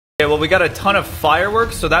Okay, well, we got a ton of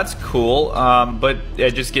fireworks, so that's cool. But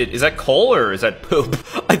I just get, is that coal or is that poop?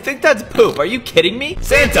 I think that's poop. Are you kidding me?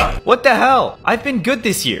 Santa! What the hell? I've been good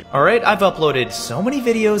this year, all right? I've uploaded so many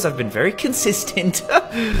videos. I've been very consistent.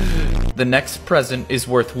 The next present is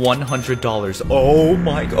worth $100. Oh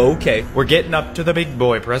my, okay. We're getting up to the big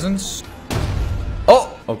boy presents.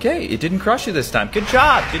 Oh, okay, it didn't crush you this time. Good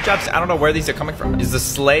job, good job. I don't know where these are coming from. Is the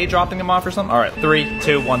sleigh dropping them off or something? All right, 3,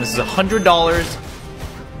 2, 1. This is $100.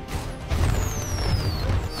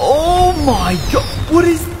 Oh my god, what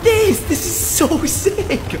is this? This is so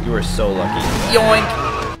sick. You are so lucky. Yoink.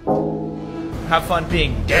 Have fun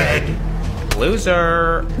being dead.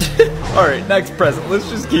 Loser. All right, next present. Let's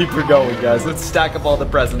just keep her going, guys. Let's stack up all the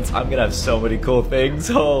presents. I'm gonna have so many cool things.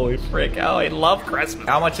 Holy frick. Oh, I love Christmas.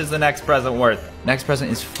 How much is the next present worth? Next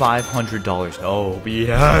present is $500. Oh,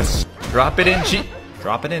 yes. Drop it in, chief.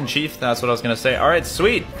 Drop it in, chief. That's what I was gonna say. All right,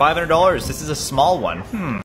 sweet. $500. This is a small one.